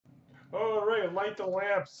All right, Light the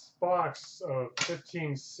Lamps box of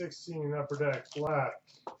 15-16 Upper Deck Black.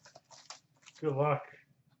 Good luck.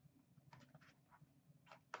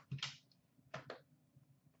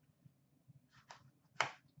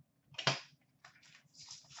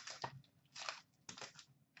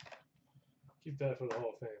 Keep that for the Hall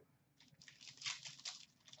of Fame.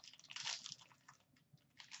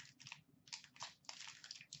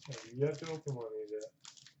 You have to open one of these yet.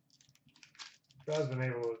 God's been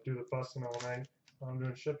able to do the busting all night while I'm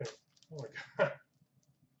doing shipping. Oh my god.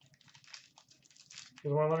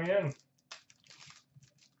 Doesn't want to let me in.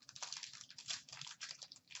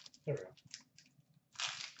 There we go.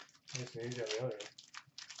 Nice and easy on the other end.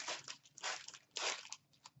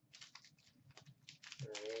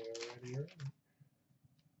 Alrighty.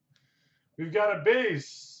 We've got a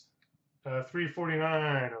base,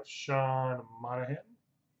 349 of Sean Monahan.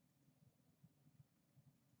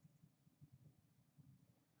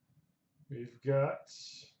 We've got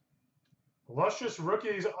Illustrious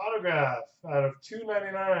Rookies autograph out of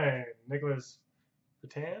 299, Nicholas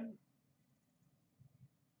Patan.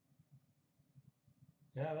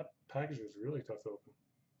 Yeah, that package was really tough to open.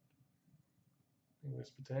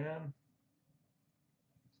 Nicholas Patan.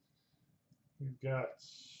 We've got,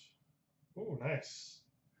 oh, nice.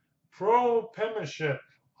 Pro Penmanship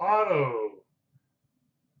auto,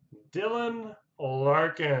 Dylan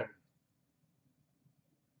Larkin.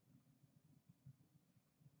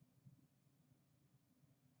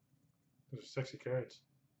 Those are sexy cards.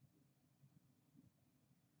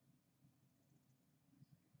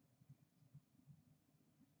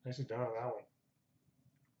 Nicely done on that one.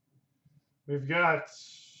 We've got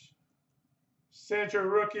Sancho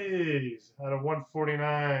Rookies out of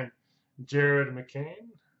 149, Jared McCain.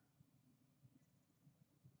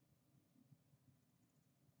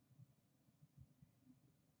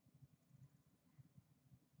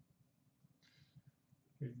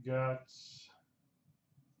 We've got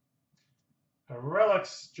a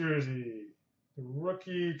Relics jersey, the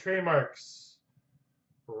rookie trademarks,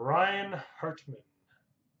 Ryan Hartman.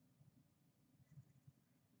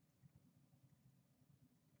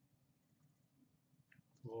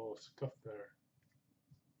 A little scuff there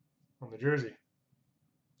on the jersey.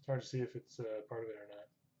 It's hard to see if it's part of it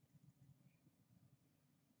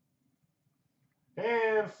or not.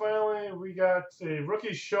 And finally, we got a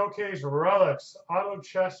Rookie Showcase Relics Auto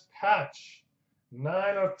Chest Patch,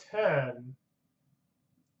 9 of 10.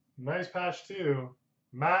 Nice patch too,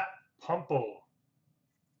 Matt Pumple.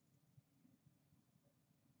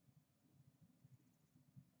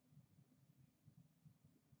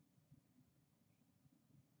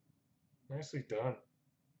 Nicely done.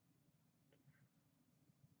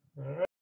 All right.